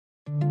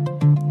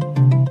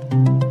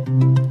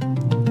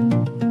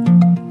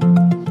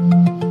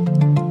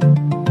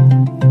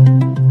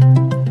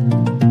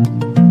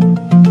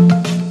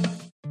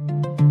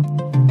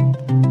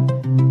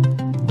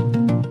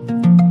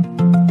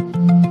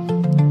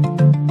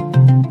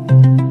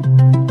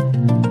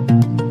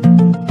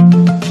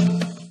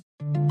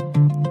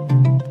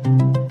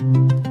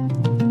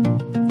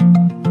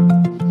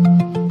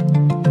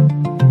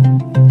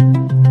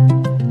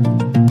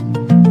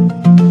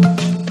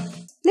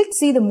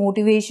see the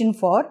motivation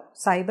for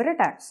cyber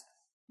attacks.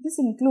 This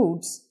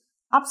includes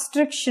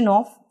obstruction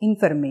of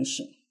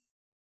information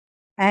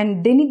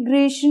and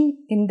denigration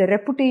in the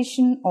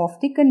reputation of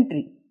the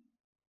country.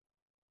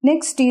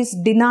 Next is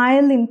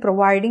denial in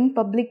providing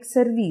public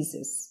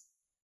services.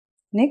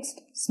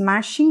 Next,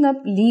 smashing up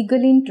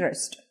legal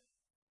interest.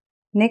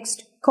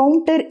 Next,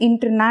 counter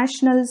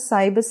international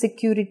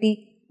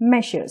cybersecurity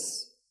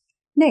measures.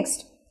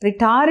 Next,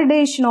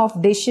 retardation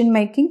of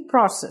decision-making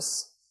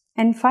process.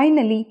 And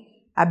finally,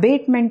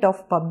 abatement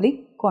of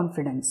public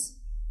confidence.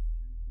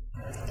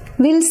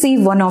 We'll see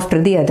one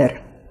after the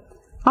other.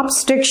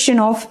 Obstruction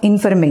of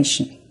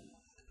information.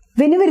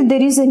 Whenever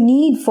there is a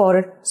need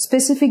for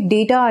specific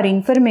data or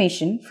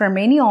information from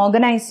any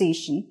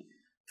organization,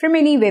 from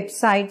any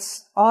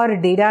websites or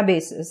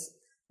databases,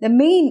 the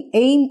main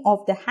aim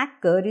of the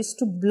hacker is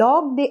to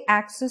block the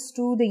access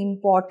to the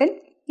important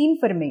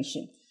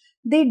information.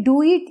 They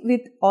do it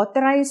with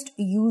authorized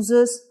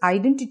users'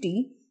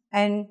 identity,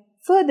 and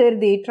further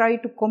they try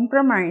to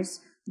compromise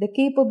the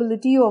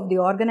capability of the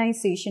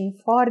organization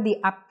for the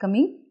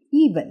upcoming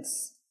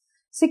events.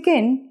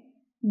 Second,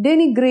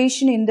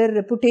 denigration in the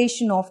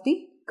reputation of the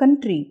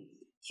country.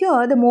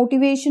 Here the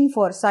motivation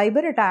for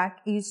cyber attack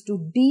is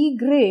to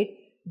degrade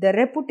the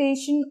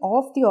reputation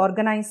of the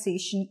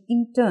organization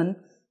in turn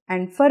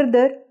and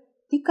further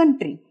the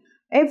country.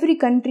 Every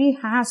country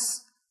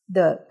has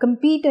the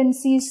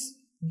competencies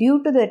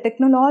due to the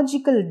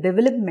technological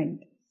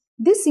development.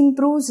 This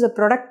improves the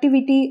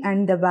productivity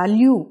and the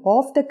value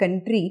of the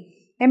country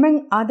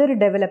among other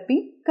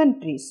developing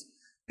countries.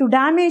 To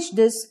damage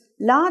this,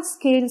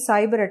 large-scale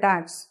cyber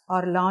attacks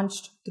are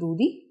launched through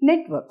the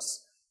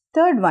networks.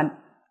 Third one,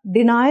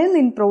 denial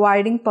in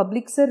providing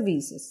public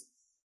services.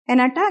 An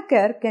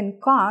attacker can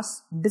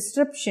cause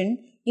disruption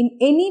in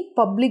any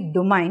public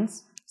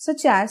domains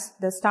such as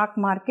the stock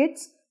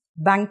markets,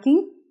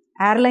 banking,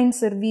 airline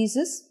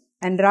services,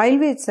 and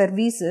railway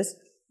services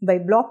by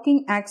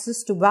blocking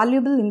access to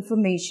valuable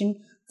information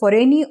for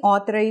any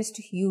authorized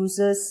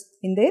users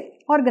in their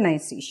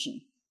organization.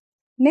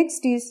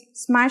 Next is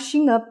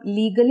smashing up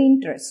legal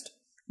interest.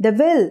 The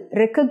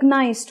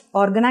well-recognized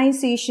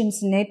organizations'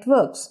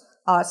 networks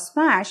are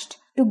smashed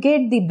to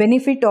get the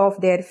benefit of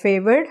their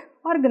favored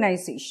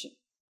organization.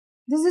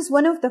 This is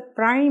one of the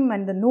prime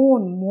and the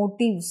known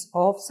motives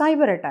of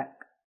cyber attack.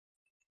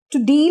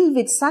 To deal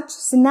with such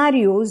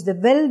scenarios, the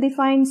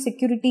well-defined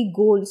security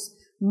goals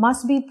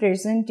must be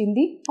present in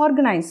the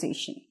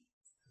organization.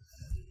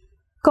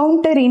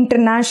 Counter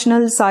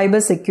international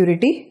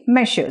cybersecurity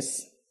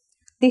measures.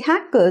 The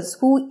hackers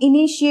who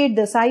initiate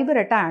the cyber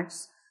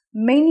attacks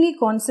mainly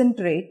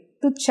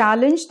concentrate to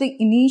challenge the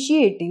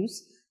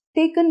initiatives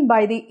taken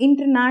by the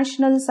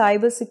international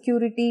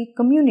cybersecurity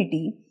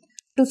community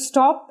to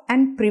stop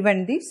and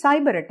prevent the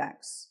cyber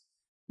attacks.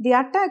 The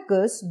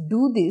attackers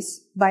do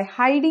this by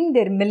hiding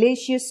their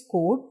malicious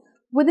code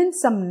within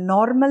some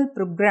normal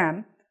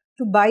program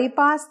to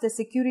bypass the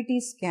security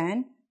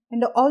scan,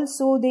 and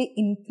also they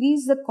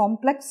increase the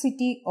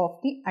complexity of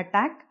the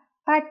attack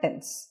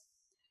patterns.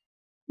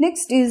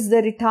 Next is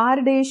the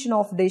retardation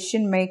of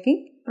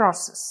decision-making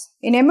process.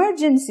 In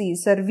emergency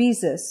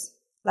services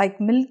like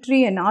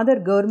military and other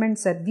government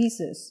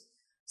services,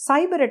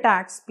 cyber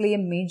attacks play a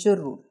major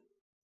role.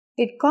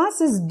 It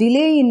causes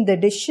delay in the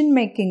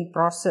decision-making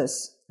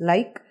process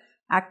like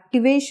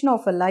activation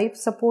of a life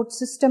support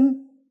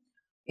system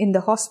in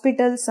the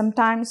hospital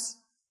sometimes,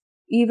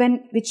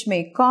 even which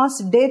may cause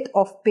death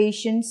of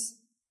patients,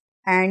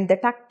 and the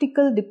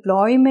tactical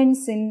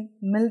deployments in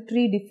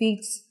military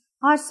defeats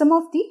are some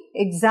of the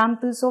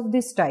examples of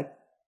this type.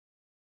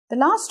 The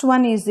last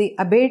one is the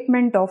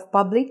abatement of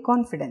public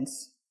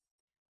confidence.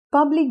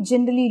 Public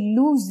generally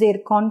lose their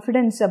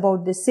confidence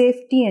about the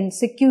safety and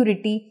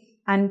security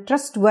and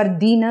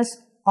trustworthiness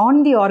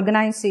on the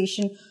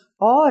organization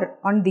or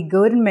on the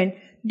government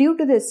due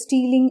to the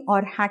stealing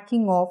or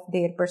hacking of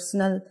their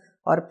personal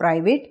or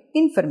private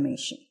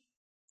information.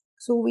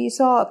 So we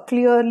saw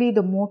clearly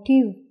the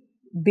motive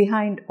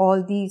behind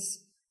all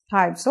these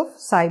types of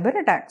cyber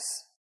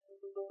attacks.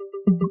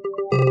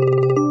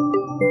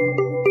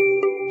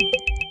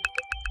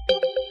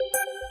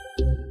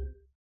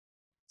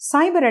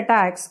 Cyber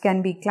attacks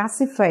can be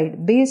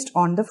classified based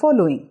on the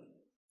following.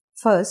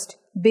 First,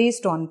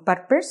 based on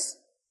purpose.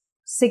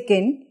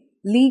 Second,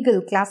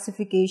 legal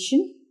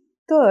classification.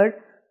 Third,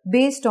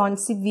 based on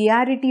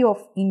severity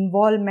of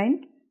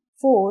involvement.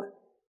 Fourth,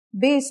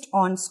 based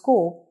on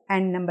scope.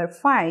 And number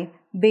 5,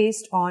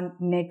 based on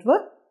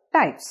network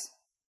types.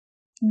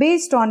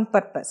 Based on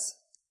purpose.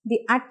 The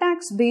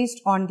attacks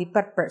based on the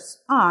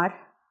purpose are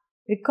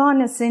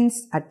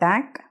reconnaissance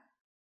attack,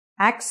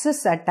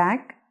 access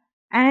attack,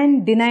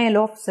 and denial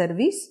of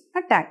service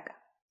attack.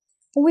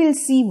 We'll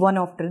see one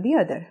after the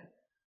other.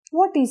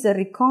 What is a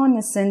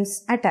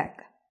reconnaissance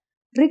attack?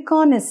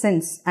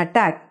 Reconnaissance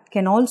attack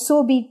can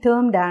also be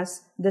termed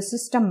as the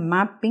system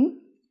mapping,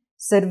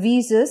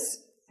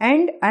 services,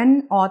 and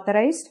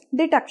unauthorized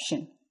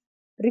detection.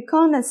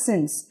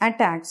 Reconnaissance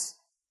attacks,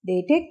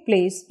 they take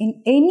place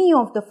in any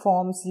of the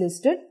forms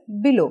listed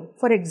below.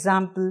 For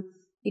example,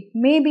 It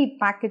may be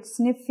packet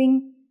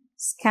sniffing,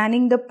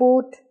 scanning the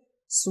port,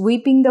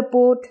 sweeping the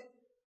port,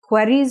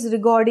 queries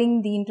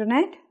regarding the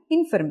internet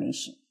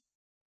information.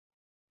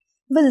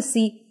 We'll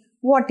see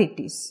what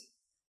it is.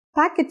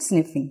 Packet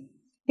sniffing.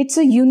 It's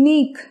a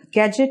unique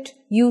gadget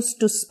used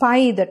to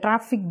spy the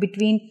traffic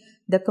between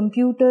the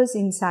computers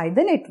inside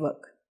the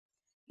network.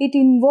 It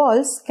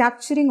involves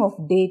capturing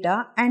of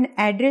data and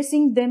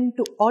addressing them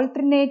to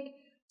alternate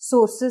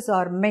sources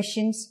or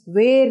machines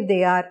where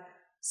they are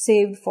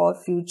saved for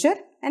future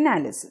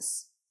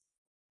analysis.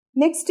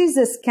 Next is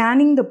the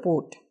scanning the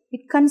port.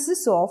 It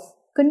consists of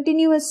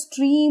continuous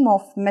stream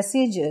of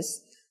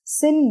messages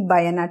sent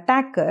by an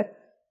attacker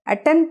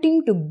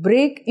attempting to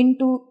break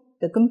into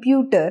the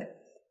computer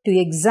to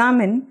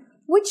examine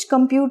which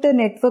computer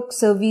network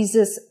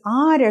services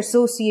are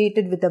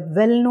associated with a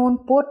well-known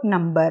port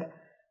number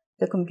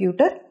the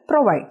computer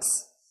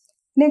provides.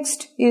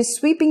 Next is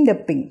sweeping the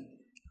ping.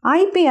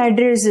 IP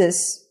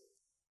addresses,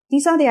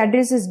 these are the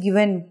addresses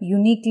given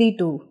uniquely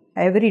to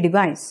every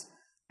device,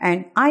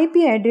 and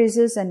IP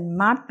addresses and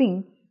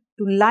mapping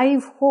to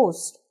live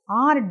host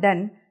are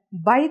done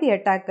by the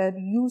attacker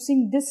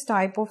using this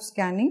type of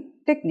scanning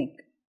technique.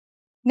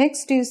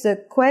 Next is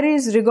the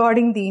queries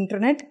regarding the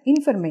internet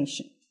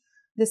information.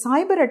 The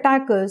cyber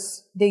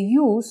attackers, they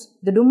use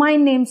the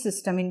domain name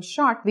system. In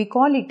short, we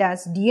call it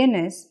as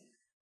DNS,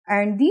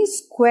 and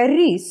these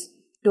queries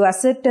to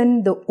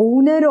ascertain the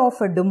owner of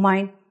a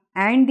domain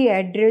and the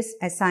address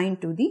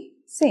assigned to the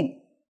same.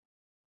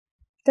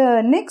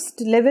 The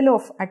next level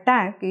of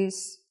attack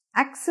is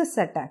access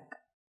attack.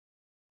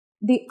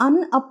 The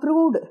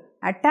unapproved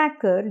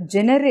attacker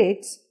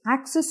generates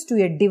access to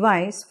a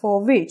device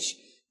for which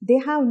they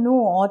have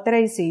no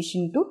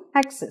authorization to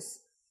access.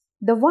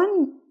 The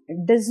one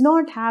does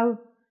not have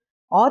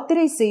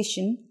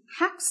authorization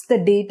hacks the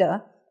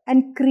data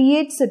and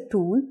creates a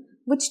tool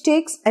which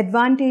takes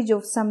advantage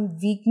of some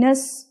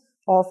weakness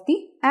of the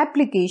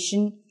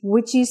application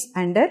which is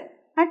under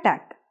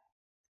attack.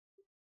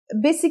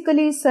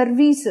 Basically,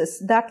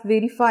 services that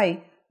verify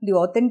the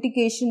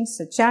authentication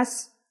such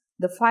as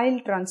the file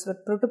transfer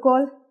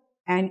protocol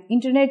and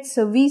internet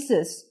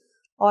services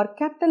are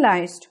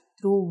capitalized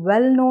through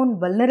well-known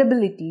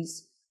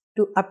vulnerabilities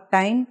to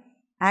obtain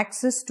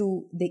access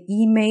to the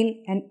email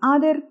and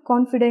other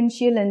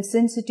confidential and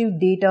sensitive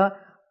data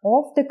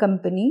of the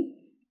company.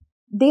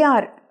 They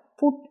are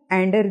put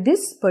under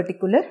this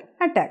particular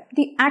attack.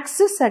 The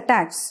access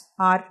attacks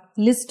are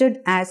listed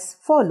as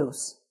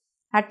follows.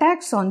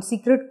 Attacks on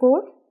secret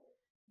code,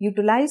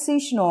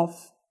 utilization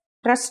of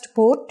trust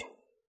port,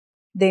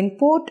 then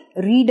port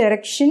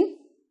redirection,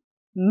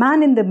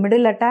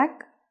 man-in-the-middle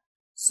attack,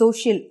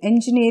 social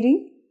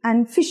engineering,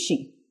 and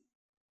phishing.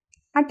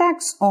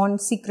 Attacks on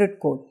secret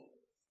code.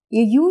 A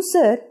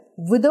user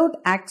without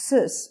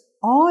access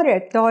or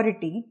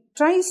authority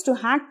tries to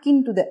hack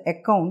into the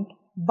account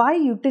by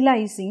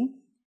utilizing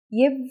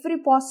every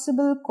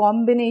possible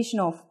combination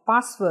of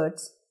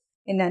passwords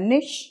in a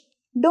niche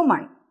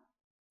domain.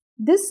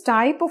 This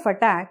type of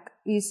attack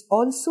is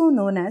also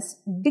known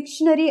as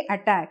dictionary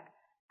attack,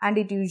 and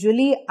it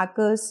usually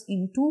occurs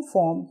in two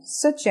forms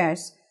such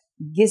as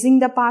guessing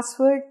the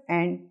password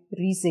and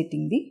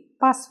resetting the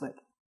password.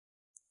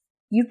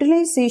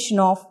 Utilization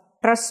of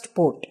trust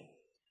port.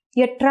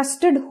 A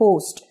trusted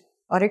host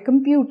or a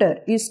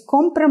computer is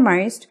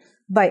compromised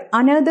by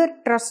another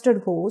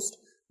trusted host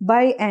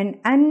by an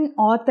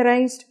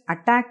unauthorized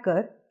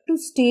attacker to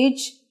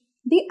stage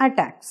the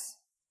attacks.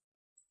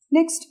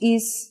 Next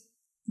is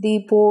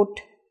the port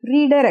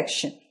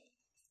redirection.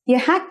 A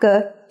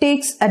hacker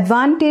takes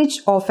advantage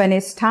of an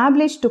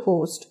established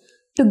host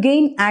to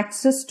gain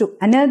access to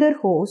another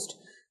host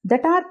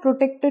that are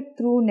protected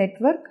through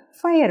network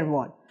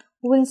firewall.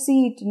 We will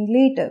see it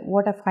later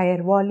what a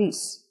firewall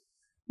is.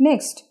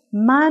 Next,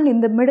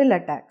 man-in-the-middle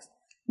attacks.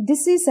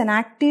 This is an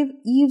active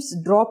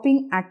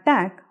eavesdropping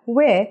attack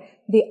where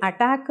the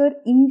attacker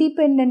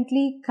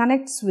independently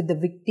connects with the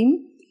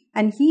victim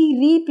and he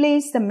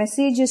replays the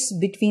messages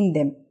between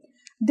them.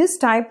 This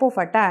type of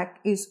attack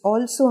is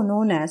also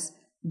known as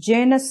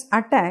Janus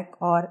attack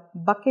or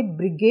bucket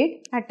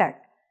brigade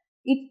attack.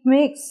 It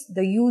makes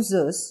the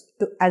users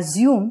to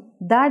assume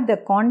that the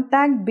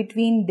contact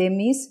between them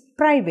is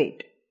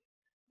private.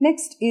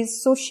 Next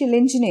is social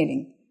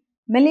engineering.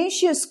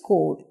 Malicious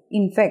code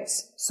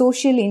infects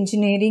social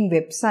engineering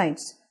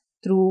websites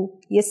through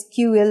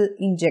SQL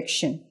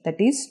injection, that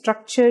is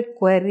structured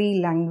query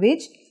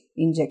language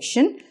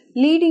injection,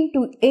 leading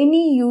to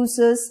any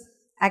users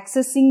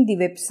accessing the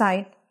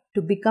website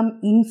to become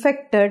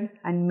infected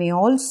and may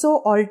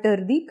also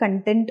alter the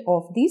content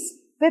of these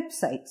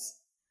websites.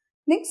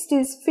 Next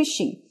is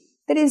phishing.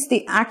 That is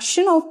the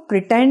action of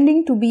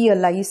pretending to be a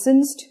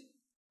licensed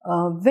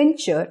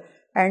venture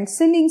and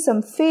sending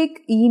some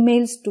fake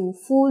emails to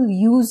fool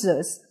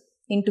users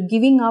into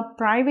giving up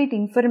private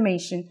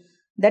information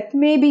that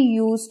may be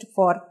used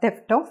for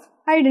theft of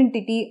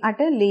identity at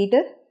a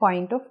later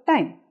point of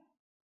time.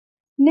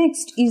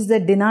 Next is the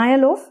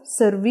denial of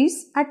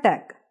service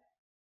attack.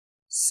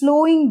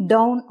 Slowing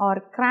down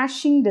or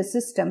crashing the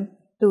system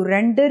to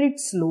render it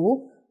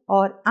slow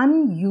or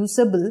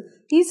unusable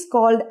is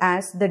called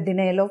as the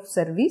denial of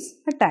service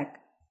attack.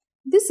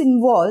 This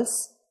involves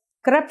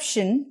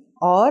corruption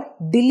or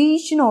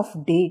deletion of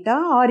data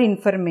or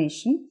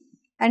information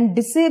and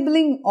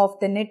disabling of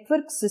the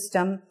network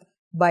system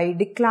by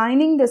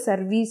declining the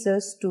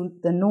services to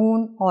the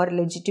known or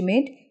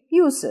legitimate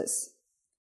users.